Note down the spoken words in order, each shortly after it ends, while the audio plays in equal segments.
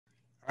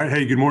All right.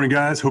 Hey, good morning,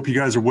 guys. Hope you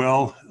guys are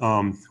well.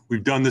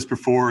 We've done this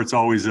before. It's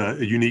always a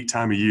unique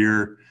time of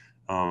year.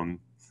 I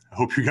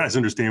hope you guys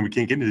understand we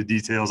can't get into the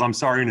details. I'm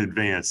sorry in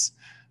advance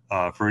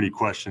for any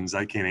questions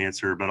I can't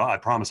answer, but I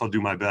promise I'll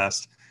do my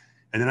best.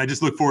 And then I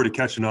just look forward to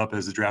catching up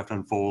as the draft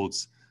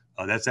unfolds.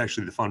 That's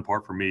actually the fun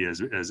part for me as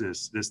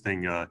this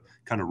thing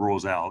kind of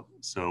rolls out.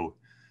 So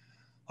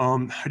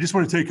I just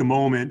want to take a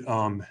moment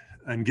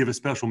and give a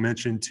special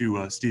mention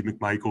to Steve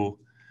McMichael.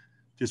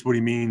 Just what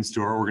he means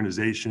to our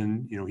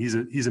organization. You know,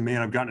 he's a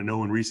man I've gotten to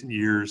know in recent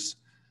years.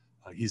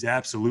 He's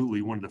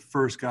absolutely one of the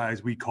first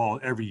guys we call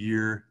every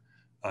year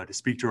to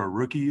speak to our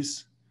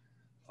rookies.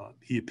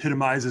 He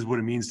epitomizes what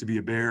it means to be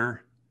a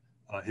Bear.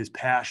 His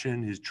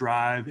passion, his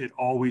drive, it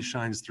always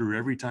shines through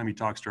every time he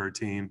talks to our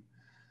team.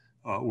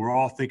 We're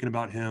all thinking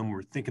about him.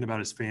 We're thinking about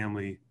his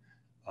family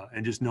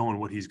and just knowing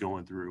what he's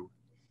going through.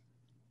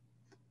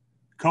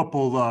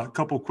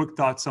 Couple quick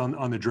thoughts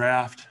on the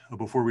draft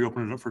before we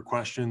open it up for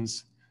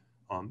questions.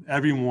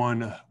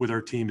 Everyone with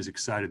our team is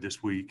excited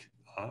this week.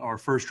 Our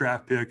first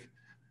draft with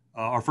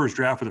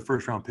a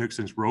first round pick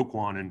since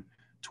Roquan in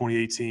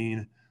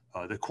 2018.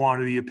 The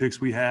quantity of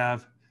picks we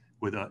have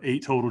with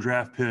 8 total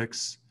draft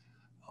picks.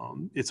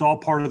 It's all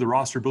part of the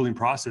roster building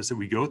process that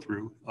we go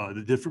through,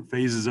 the different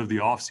phases of the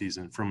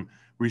offseason, from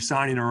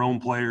re-signing our own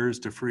players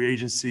to free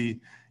agency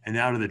and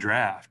now to the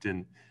draft. And,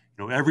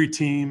 you know, every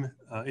team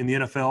in the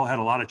NFL had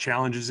a lot of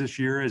challenges this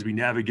year as we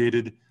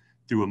navigated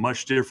through a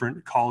much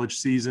different college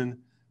season.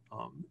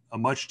 A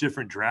much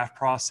different draft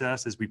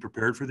process as we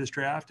prepared for this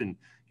draft. And,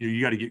 you know,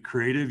 you got to get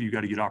creative, you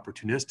got to get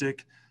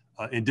opportunistic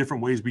in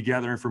different ways we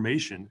gather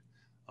information.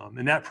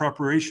 And that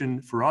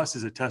preparation for us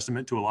is a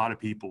testament to a lot of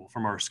people,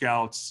 from our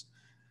scouts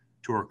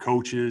to our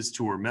coaches,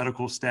 to our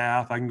medical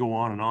staff. I can go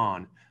on and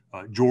on.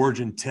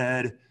 George and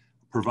Ted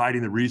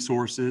providing the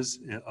resources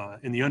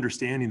and the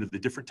understanding of the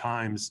different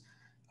times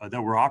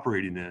that we're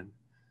operating in.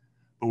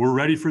 But we're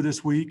ready for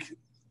this week.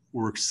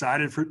 We're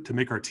excited to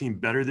make our team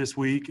better this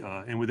week.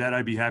 And with that,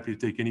 I'd be happy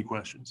to take any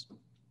questions.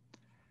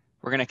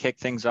 We're going to kick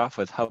things off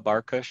with Hub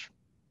Arkush.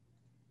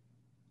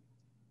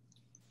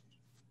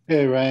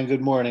 Hey, Ryan.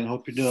 Good morning.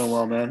 Hope you're doing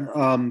well, man.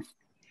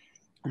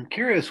 I'm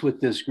curious with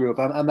this group.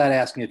 I'm not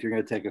asking if you're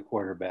going to take a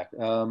quarterback.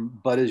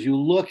 But as you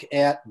look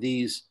at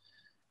the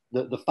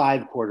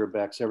 5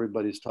 quarterbacks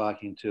everybody's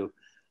talking to,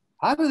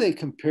 how do they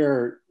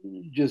compare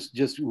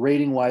just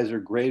rating-wise or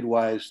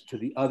grade-wise to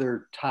the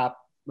other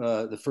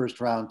the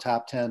first round,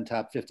 top 10,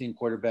 top 15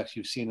 quarterbacks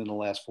you've seen in the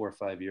last 4 or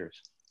 5 years?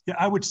 Yeah,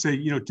 I would say,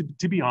 you know,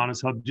 to be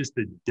honest, Hub, just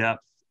the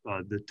depth,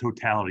 the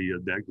totality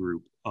of that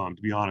group,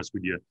 to be honest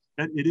with you,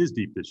 it is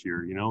deep this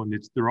year, you know,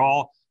 and they're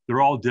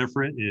all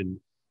different, and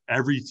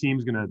every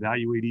team's going to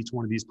evaluate each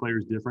one of these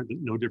players different,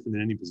 no different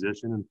than any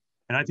position.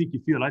 And I think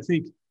you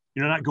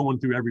know, not going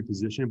through every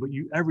position, but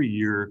every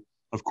year,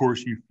 of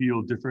course, you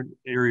feel different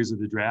areas of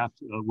the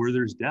draft where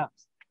there's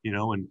depth, you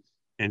know,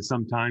 and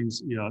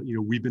sometimes, you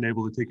know, we've been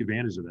able to take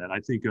advantage of that. I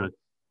think, you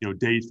know,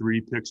 day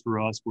 3 picks for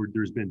us where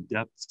there's been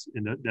depth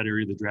in that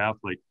area of the draft,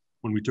 like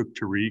when we took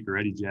Tariq or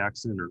Eddie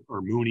Jackson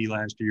or Mooney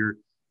last year.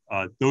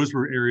 Those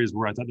were areas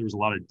where I thought there was a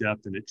lot of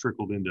depth, and it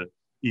trickled into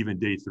even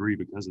day 3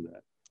 because of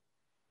that.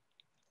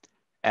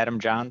 Adam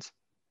Johns.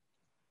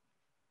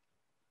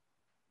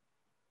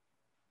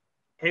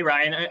 Hey,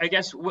 Ryan, I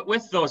guess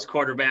with those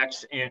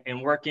quarterbacks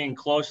and working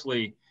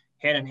closely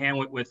hand in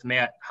hand with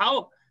Matt,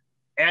 how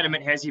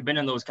adamant has he been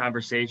in those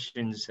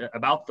conversations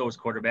about those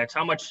quarterbacks?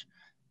 How much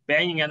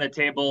banging on the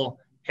table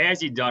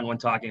has he done when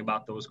talking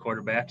about those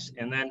quarterbacks?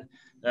 And then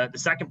the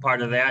second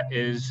part of that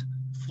is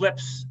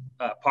Flip's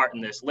part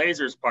in this,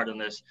 Laser's part in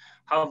this.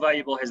 How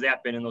valuable has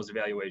that been in those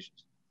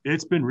evaluations?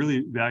 It's been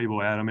really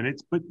valuable, Adam.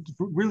 But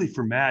really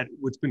for Matt,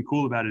 what's been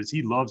cool about it is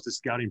he loves the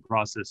scouting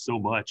process so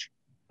much.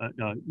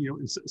 You know,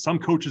 some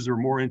coaches are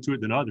more into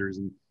it than others.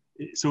 And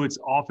so it's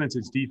offense,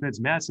 it's defense.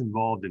 Matt's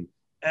involved in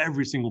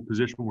every single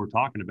position we're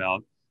talking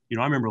about. You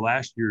know, I remember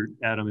last year,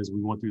 Adam, as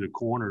we went through the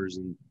corners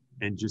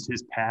and just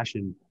his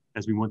passion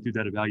as we went through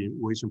that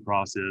evaluation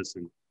process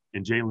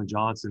and Jalen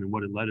Johnson and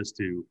what it led us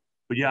to.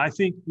 But yeah, I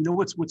think, you know,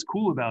 what's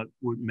cool about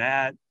with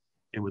Matt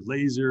and with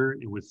Laser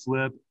and with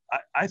Flip,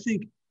 I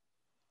think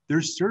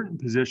there's certain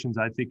positions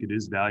I think it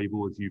is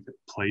valuable if you've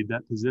played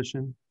that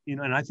position, you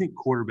know, and I think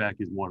quarterback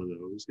is one of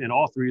those. And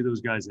all 3 of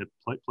those guys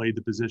have played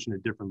the position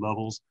at different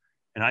levels.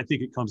 And I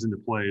think it comes into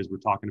play as we're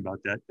talking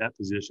about that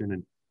position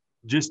and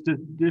just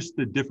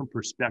the different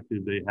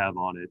perspective they have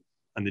on it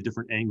and the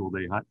different angle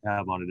they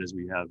have on it as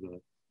we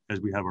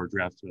have our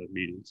draft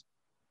meetings.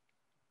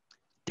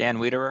 Dan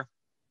Wiederer.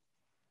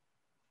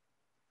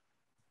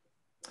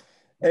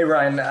 Hey,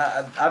 Ryan,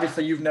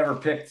 obviously you've never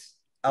picked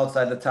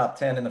outside the top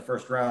 10 in the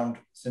first round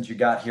since you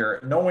got here.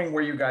 Knowing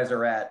where you guys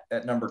are at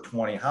number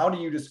 20, how do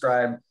you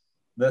describe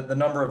the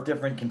number of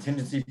different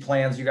contingency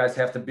plans you guys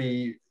have to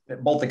be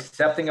both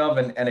accepting of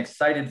and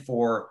excited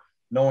for,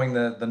 knowing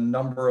the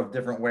number of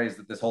different ways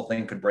that this whole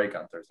thing could break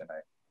on Thursday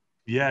night?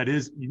 Yeah, it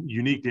is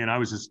unique, Dan. I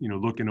was just, you know,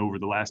 looking over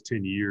the last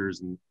 10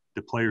 years and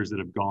the players that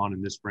have gone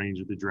in this range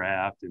of the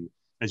draft. And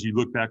as you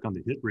look back on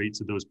the hit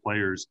rates of those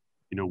players,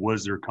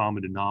 was there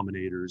common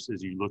denominators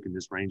as you look in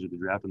this range of the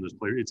draft and those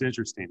players? It's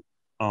interesting.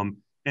 And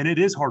it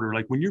is harder.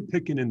 Like when you're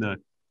picking in the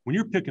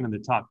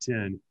top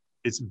 10,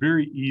 it's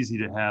very easy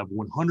to have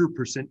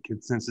 100%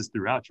 consensus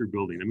throughout your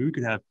building. I mean, we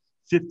could have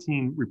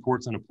 15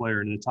 reports on a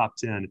player, and in the top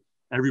 10,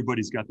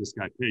 everybody's got this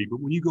guy pegged. But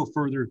when you go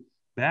further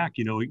back,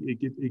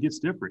 it gets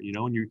different,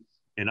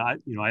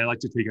 I like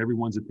to take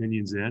everyone's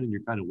opinions in, and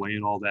you're kind of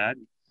weighing all that.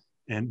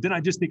 And then I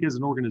just think as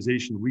an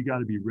organization, we got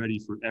to be ready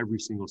for every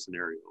single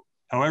scenario.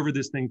 However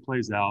this thing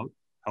plays out,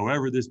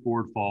 however this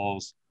board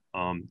falls,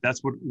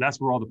 that's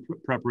where all the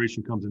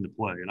preparation comes into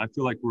play. And I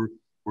feel like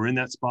we're in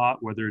that spot,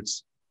 whether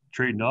it's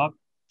trading up,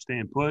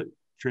 staying put,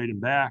 trading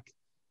back.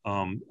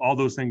 All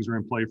those things are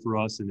in play for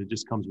us, and it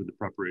just comes with the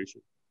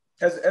preparation.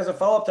 As a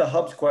follow-up to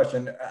Hub's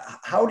question,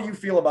 how do you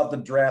feel about the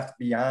draft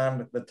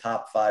beyond the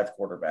top 5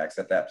 quarterbacks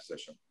at that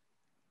position?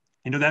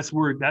 That's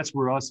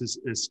where us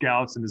as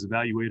scouts and as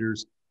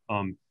evaluators,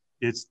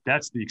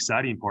 that's the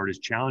exciting part, is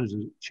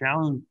challenging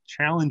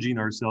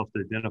ourselves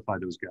to identify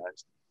those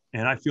guys.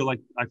 And I feel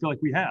like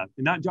we have,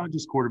 and not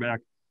just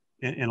quarterback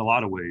in a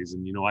lot of ways.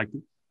 And,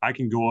 I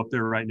can go up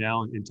there right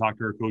now and talk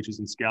to our coaches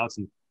and scouts,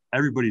 and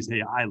everybody's,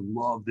 hey, I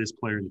love this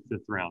player in the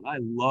 5th round. I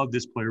love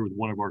this player with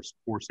one of our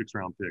 4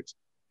 6th-round picks.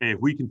 Hey, if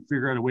we can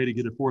figure out a way to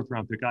get a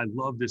 4th-round pick, I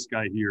love this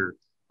guy here.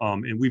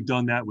 And we've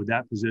done that with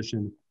that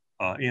position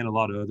and a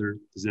lot of other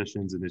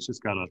positions. And it's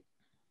just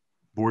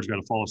board's got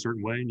to fall a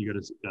certain way, and you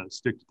got to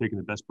stick to taking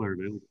the best player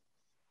available.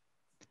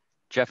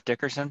 Jeff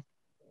Dickerson.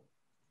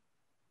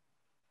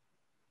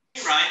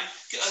 Hey, Ryan,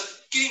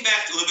 getting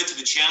back a little bit to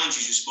the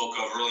challenges you spoke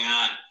of early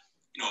on,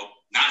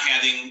 not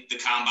having the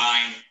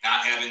combine,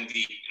 not having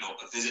the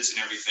visits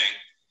and everything.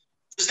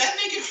 Does that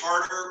make it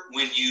harder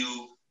when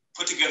you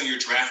put together your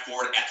draft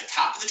board at the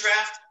top of the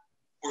draft?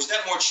 Or is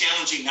that more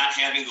challenging not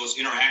having those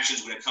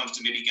interactions when it comes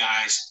to maybe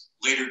guys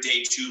later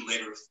day 2,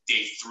 later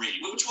day 3?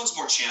 Which one's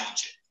more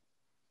challenging?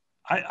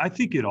 I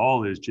think it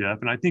all is, Jeff.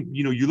 And I think,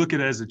 you look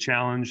at it as a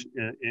challenge,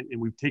 and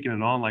we've taken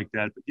it on like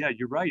that. But yeah,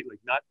 you're right. Like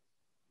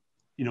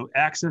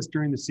access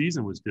during the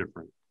season was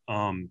different.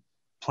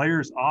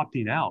 Players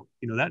opting out,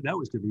 that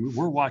was different.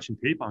 We're watching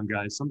tape on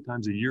guys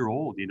sometimes a year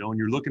old, and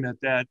you're looking at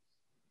that,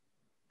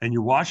 and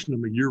you're watching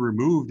them a year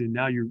removed, and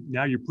now you're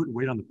putting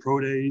weight on the pro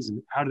days,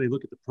 and how do they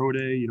look at the pro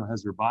day?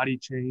 Has their body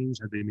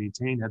changed? Have they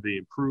maintained? Have they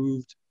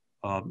improved?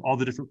 All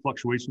the different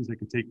fluctuations that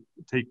can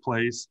take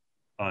place.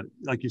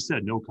 Like you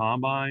said, no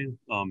combine,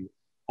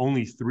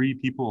 only 3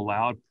 people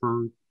allowed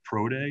per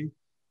pro day.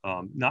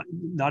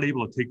 Not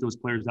able to take those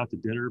players out to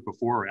dinner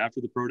before or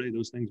after the pro day.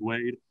 Those things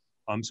weighed.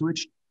 So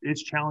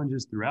it's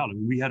challenges throughout. I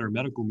mean, we had our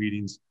medical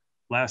meetings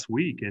last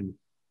week, and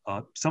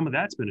some of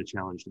that's been a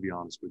challenge, to be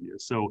honest with you.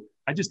 So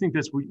I just think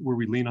that's where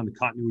we lean on the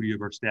continuity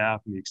of our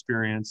staff and the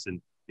experience,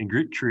 and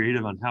get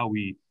creative on how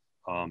we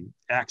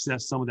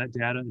access some of that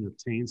data and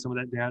obtain some of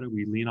that data.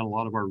 We lean on a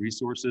lot of our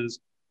resources.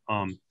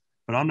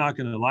 But I'm not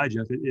going to lie,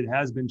 Jeff, it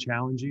has been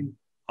challenging.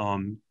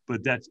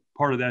 But that's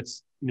part of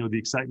that's, the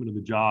excitement of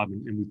the job,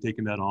 and we've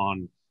taken that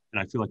on,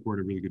 and I feel like we're in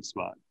a really good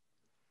spot.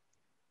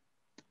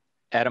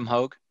 Adam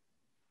Hogue.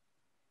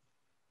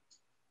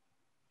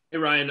 Hey,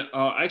 Ryan,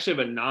 I actually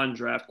have a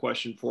non-draft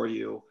question for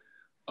you.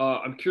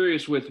 I'm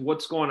curious with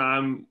what's going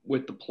on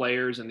with the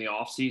players in the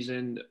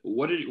offseason.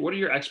 What are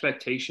your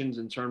expectations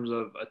in terms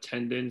of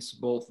attendance,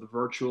 both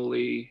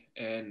virtually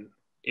and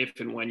if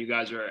and when you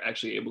guys are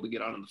actually able to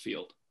get out on the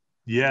field?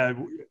 Yeah,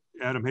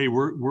 Adam, hey,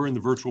 we're in the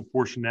virtual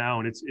portion now,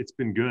 and it's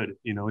been good.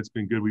 It's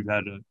been good. We've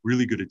had a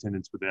really good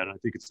attendance with that. I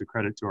think it's a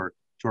credit to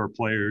our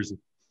players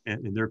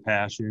and their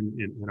passion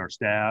and our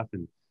staff.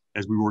 And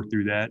as we work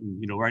through that,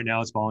 and right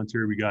now it's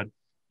voluntary. We got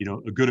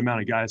a good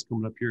amount of guys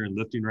coming up here and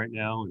lifting right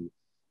now, and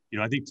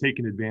I think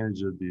taking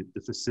advantage of the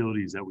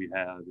facilities that we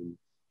have, and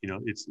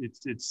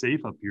it's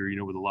safe up here.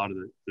 With a lot of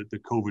the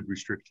COVID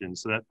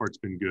restrictions, so that part's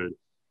been good.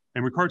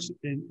 And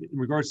in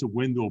regards to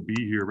when they'll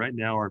be here, right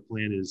now our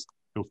plan is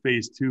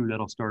phase 2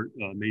 that'll start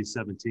May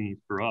 17th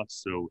for us.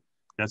 So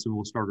that's when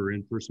we'll start our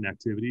in-person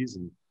activities,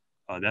 and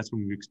that's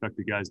when we expect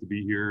the guys to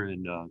be here,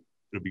 and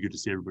it'll be good to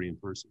see everybody in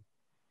person.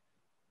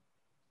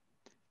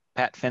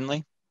 Pat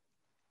Finley.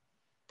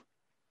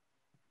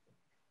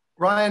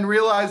 Ryan,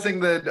 realizing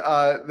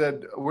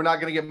that we're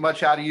not going to get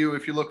much out of you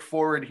if you look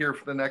forward here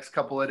for the next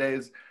couple of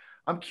days,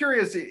 I'm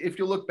curious if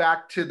you look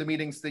back to the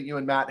meetings that you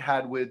and Matt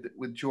had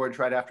with George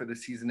right after the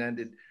season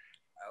ended.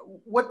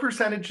 What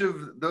percentage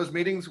of those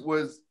meetings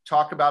was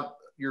talk about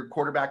your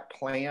quarterback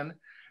plan,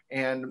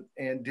 and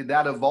did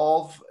that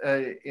evolve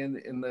in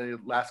the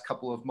last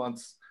couple of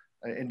months?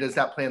 And does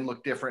that plan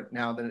look different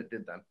now than it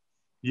did then?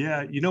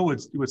 Yeah,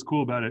 what's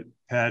cool about it,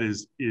 Pat,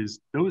 is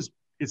those.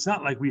 It's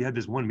not like we had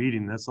this one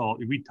meeting. That's all.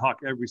 We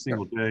talk every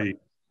single day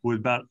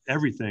about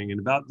everything, and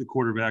about the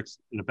quarterbacks,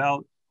 and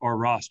about our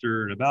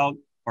roster, and about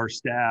our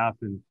staff.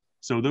 And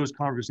so those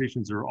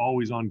conversations are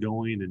always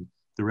ongoing, and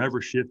they're ever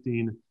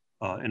shifting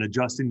and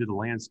adjusting to the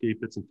landscape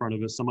that's in front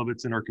of us. Some of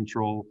it's in our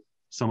control,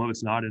 some of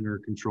it's not in our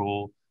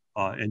control,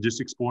 and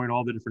just exploring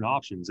all the different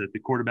options at the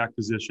quarterback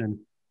position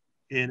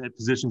and at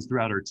positions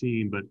throughout our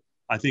team. But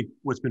I think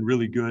what's been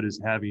really good is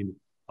having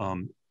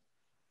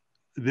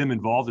them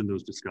involved in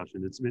those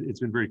discussions. It's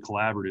been very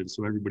collaborative.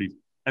 So everybody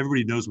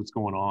knows what's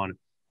going on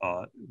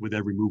with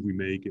every move we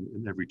make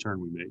and every turn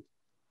we make.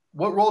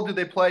 What role did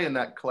they play in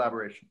that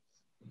collaboration?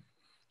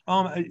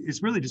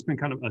 It's really just been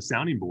kind of a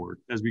sounding board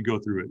as we go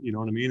through it. You know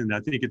what I mean? And I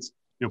think it's,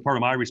 part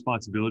of my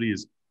responsibility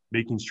is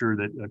making sure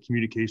that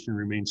communication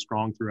remains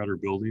strong throughout our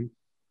building.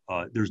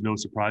 There's no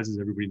surprises.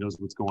 Everybody knows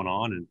what's going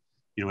on,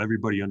 and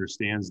everybody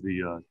understands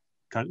the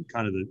kind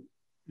of the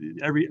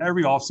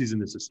every off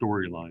season is a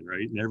storyline,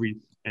 right?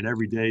 And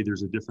every day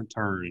there's a different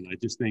turn. And I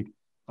just think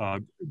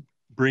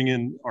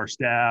bringing our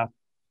staff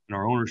and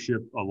our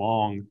ownership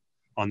along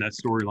on that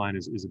storyline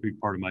is a big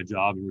part of my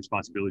job and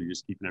responsibility,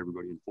 just keeping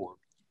everybody informed.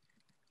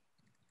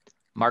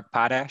 Mark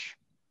Potash.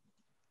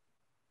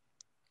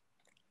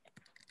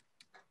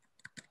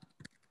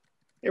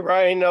 Hey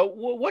Ryan,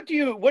 what do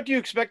you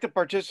expect the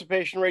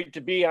participation rate to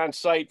be on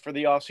site for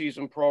the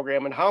off-season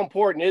program, and how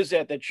important is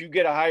that you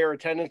get a higher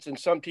attendance than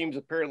some teams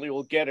apparently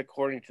will get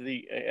according to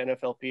the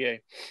NFLPA?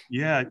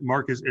 Yeah,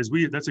 Mark,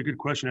 that's a good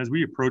question. As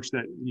we approach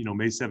that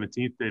May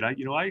 17th date,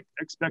 I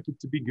expect it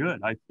to be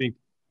good. I think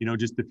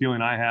just the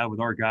feeling I have with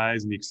our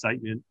guys and the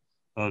excitement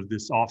of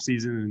this off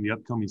season and the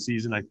upcoming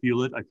season, I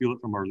feel it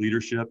from our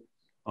leadership,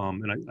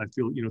 and I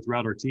feel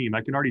throughout our team.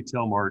 I can already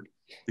tell, Mark,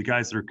 the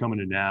guys that are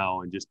coming in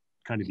now and just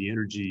kind of the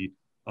energy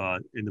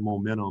and the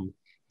momentum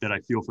that I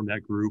feel from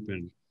that group.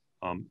 And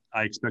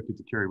I expect it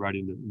to carry right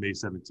into May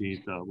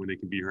 17th when they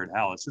can be here at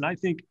Halas. And I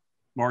think,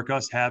 Mark,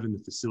 us having the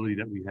facility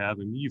that we have,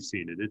 and you've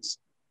seen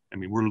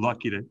it, we're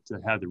lucky to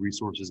have the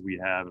resources we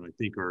have. And I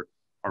think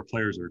our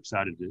players are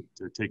excited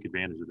to take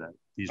advantage of that.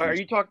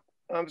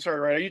 I'm sorry,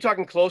 Ryan, are you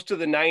talking close to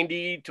the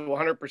 90 to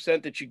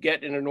 100% that you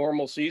get in a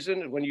normal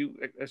season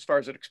as far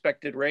as an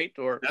expected rate?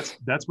 Or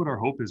that's what our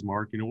hope is,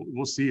 Mark.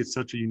 We'll see. It's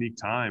such a unique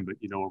time, but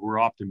we're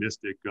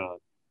optimistic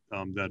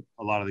that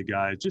a lot of the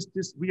guys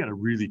we got a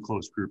really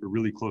close group, a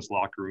really close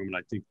locker room, and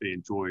I think they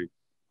enjoy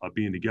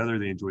being together.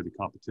 They enjoy the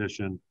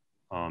competition,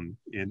 and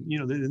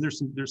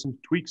there's some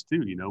tweaks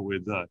too.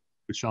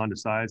 With Sean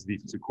Desai, the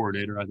defensive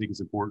coordinator, I think it's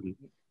important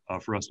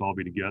for us to all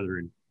be together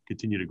and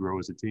continue to grow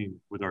as a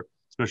team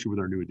especially with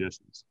our new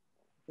additions.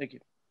 Thank you.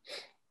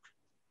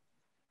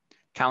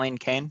 Colleen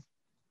Kane.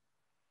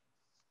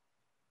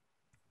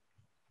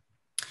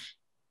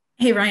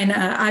 Hey, Ryan,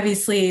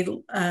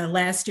 obviously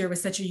last year was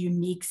such a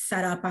unique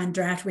setup on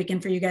draft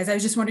weekend for you guys. I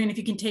was just wondering if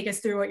you can take us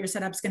through what your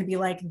setup's going to be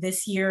like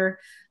this year.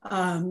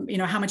 How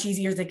much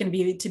easier is it going to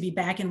be to be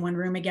back in one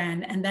room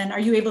again? And then are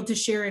you able to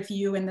share if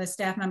you and the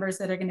staff members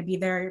that are going to be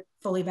there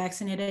fully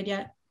vaccinated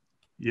yet?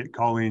 Yeah,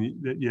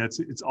 Colleen,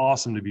 it's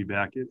awesome to be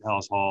back at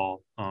Halas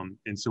Hall.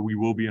 And so we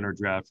will be in our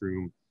draft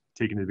room,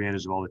 taking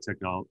advantage of all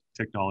the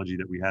technology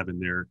that we have in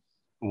there.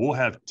 We'll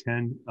have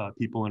 10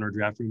 people in our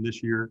draft room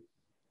this year.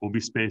 We'll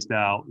be spaced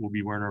out. We'll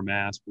be wearing our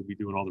masks. We'll be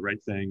doing all the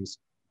right things.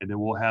 And then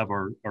we'll have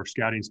our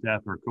scouting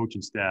staff and our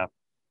coaching staff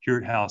here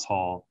at Halas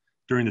Hall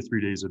during the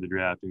 3 days of the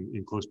draft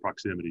in close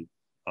proximity.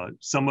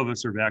 Some of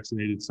us are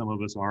vaccinated, some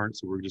of us aren't.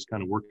 So we're just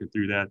kind of working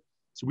through that.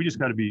 So we just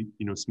got to be,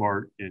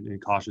 smart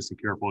and cautious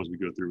and careful as we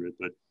go through it.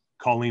 But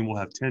Colleen will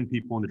have 10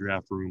 people in the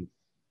draft room,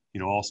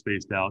 all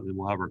spaced out, and then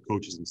we'll have our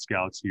coaches and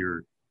scouts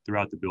here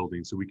throughout the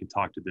building so we can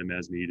talk to them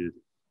as needed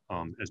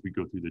as we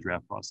go through the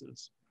draft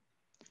process.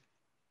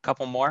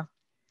 Couple more.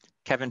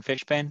 Kevin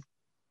Fishbane.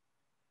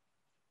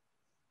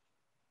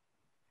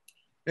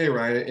 Hey,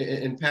 Ryan,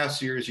 in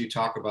past years, you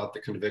talk about the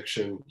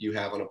conviction you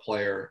have on a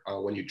player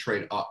when you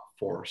trade up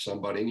for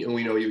somebody, and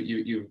we know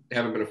you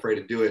haven't been afraid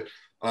to do it.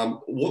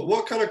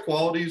 What kind of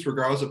qualities,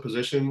 regardless of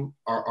position,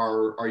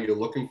 are you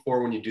looking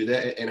for when you do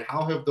that? And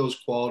how have those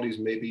qualities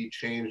maybe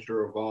changed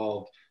or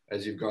evolved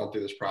as you've gone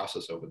through this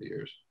process over the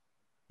years?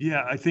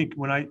 Yeah, I think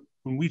when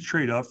we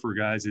trade up for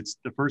guys, it's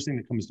the first thing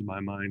that comes to my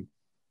mind,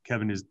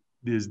 Kevin, is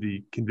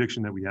the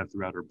conviction that we have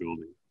throughout our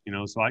building.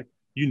 So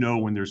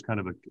when there's kind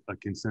of a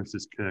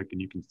consensus pick,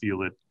 and you can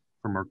feel it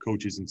from our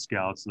coaches and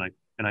scouts,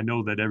 and I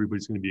know that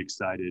everybody's going to be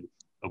excited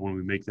when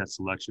we make that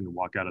selection and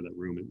walk out of that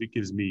room. It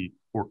gives me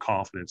more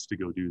confidence to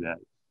go do that.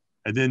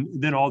 And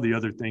then all the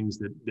other things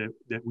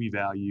that we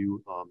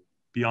value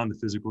beyond the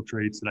physical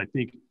traits that I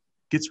think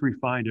gets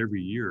refined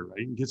every year,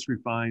 right? It gets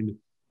refined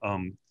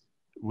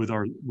with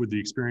the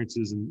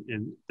experiences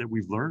and that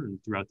we've learned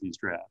throughout these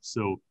drafts.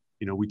 So,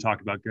 we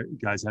talk about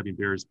guys having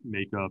Bears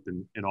makeup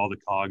and all the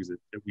cogs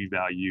that we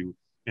value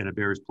in a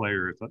Bears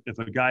player. If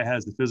a guy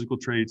has the physical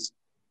traits,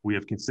 we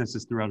have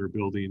consensus throughout our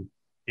building,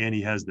 and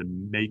he has the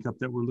makeup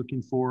that we're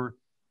looking for,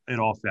 it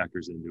all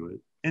factors into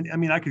it.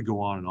 And I could go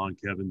on and on,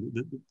 Kevin,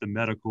 the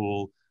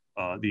medical,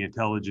 the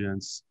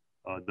intelligence,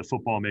 the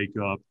football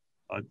makeup.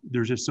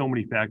 There's just so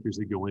many factors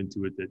that go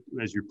into it that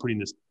as you're putting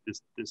this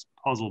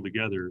puzzle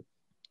together,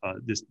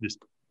 this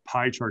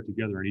pie chart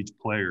together on each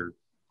player,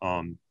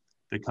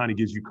 that kind of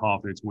gives you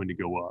confidence when to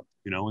go up,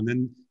 and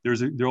then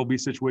there'll be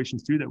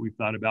situations too that we've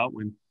thought about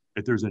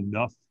if there's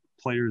enough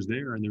players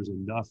there and there's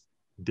enough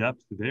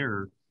depth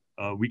there,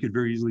 we could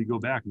very easily go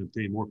back and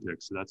obtain more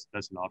picks. So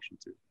that's an option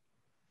too.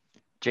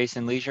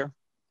 Jason Leisure.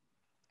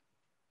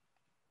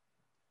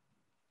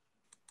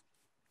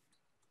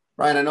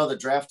 Ryan, I know the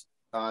draft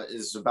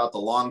is about the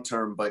long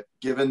term, but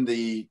given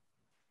the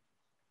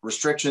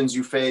restrictions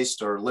you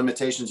faced or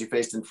limitations you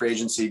faced in free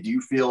agency, do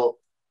you feel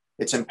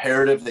it's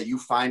imperative that you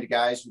find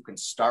guys who can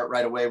start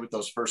right away with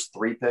those first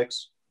 3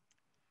 picks?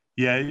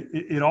 Yeah,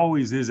 it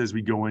always is as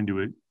we go into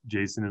it,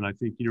 Jason. And I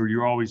think,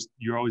 you're always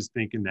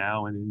thinking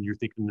now and you're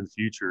thinking in the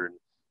future. And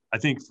I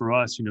think for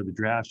us, the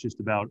draft's just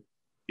about,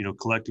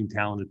 collecting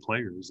talented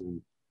players.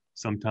 And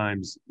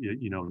sometimes,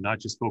 not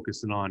just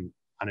focusing on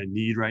a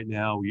need right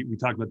now. We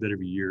talk about that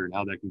every year and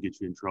how that can get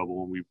you in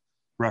trouble. And we've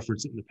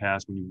referenced it in the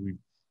past when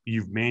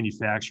you've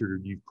manufactured or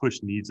you've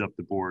pushed needs up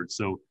the board.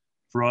 So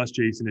for us,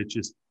 Jason, it's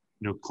just,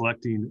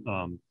 collecting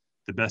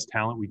the best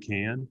talent we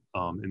can.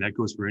 And that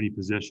goes for any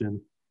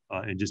position.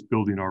 And just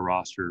building our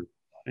roster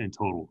in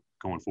total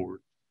going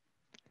forward.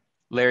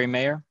 Larry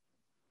Mayer.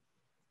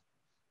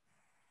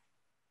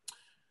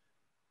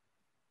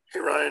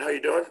 Hey Ryan, how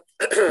you doing?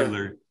 Hey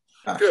Larry.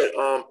 Good.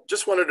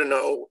 Just wanted to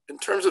know, in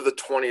terms of the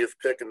 20th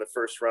pick in the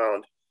first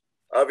round,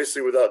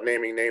 obviously without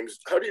naming names,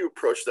 how do you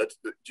approach that?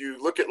 Do you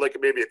look at like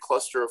maybe a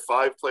cluster of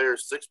 5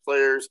 players, 6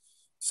 players,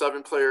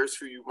 7 players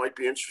who you might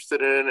be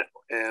interested in,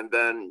 and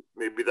then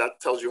maybe that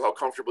tells you how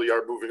comfortable you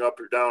are moving up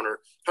or down, or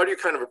how do you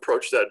kind of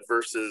approach that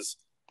versus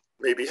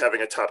maybe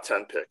having a top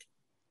 10 pick?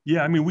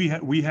 Yeah, I mean, we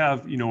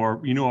have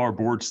our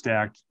board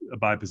stacked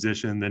by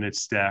position, then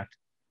it's stacked.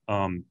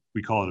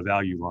 We call it a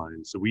value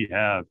line. So we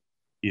have,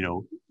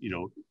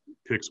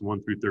 picks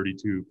 1 through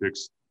 32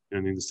 picks,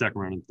 and then the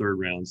second round and third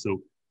round.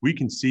 So we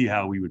can see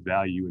how we would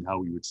value and how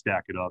we would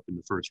stack it up in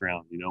the first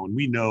round, and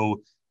we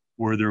know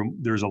where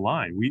there's a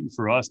line.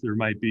 For us, there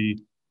might be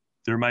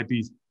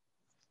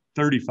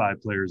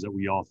 35 players that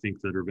we all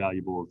think that are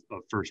valuable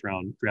of first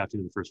round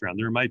drafting in the first round.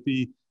 There might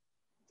be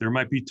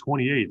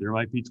 28, there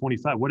might be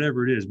 25,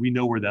 whatever it is, we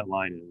know where that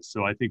line is.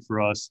 So I think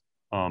for us,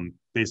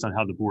 based on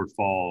how the board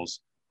falls,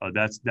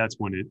 that's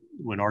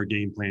when our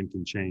game plan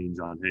can change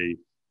on, hey,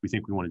 we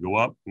think we want to go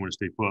up, we want to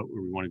stay put,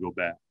 or we want to go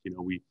back.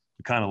 We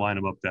kind of line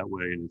them up that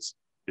way, and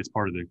it's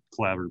part of the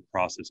collaborative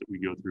process that we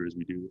go through as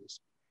we do this.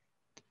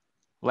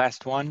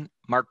 Last one,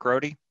 Mark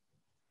Grody.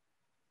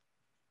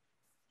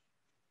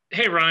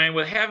 Hey, Ryan,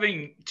 with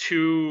having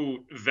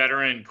 2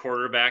 veteran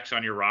quarterbacks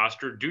on your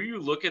roster, do you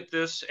look at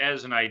this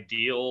as an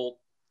ideal,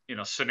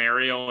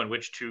 scenario in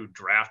which to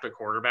draft a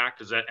quarterback?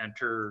 Does that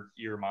enter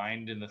your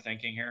mind in the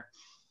thinking here?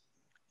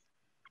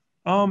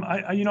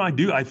 I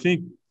do. I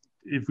think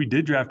if we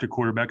did draft a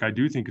quarterback, I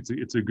do think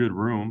it's a good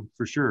room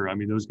for sure. I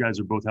mean, those guys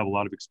both have a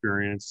lot of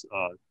experience,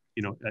 a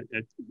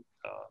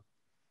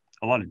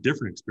lot of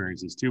different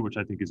experiences too, which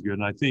I think is good.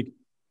 And I think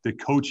the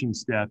coaching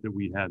staff that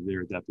we have there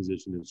at that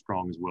position is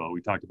strong as well.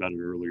 We talked about it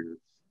earlier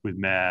with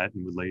Matt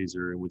and with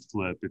Laser and with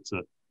Flip. It's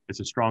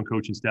a strong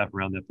coaching staff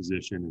around that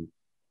position, and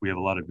we have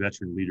a lot of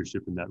veteran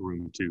leadership in that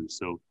room too.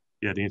 So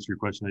yeah, to answer your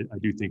question, I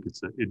do think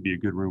it'd be a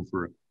good room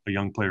for a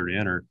young player to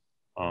enter.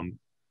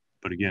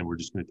 But again, we're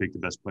just going to take the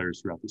best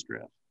players throughout this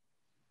draft.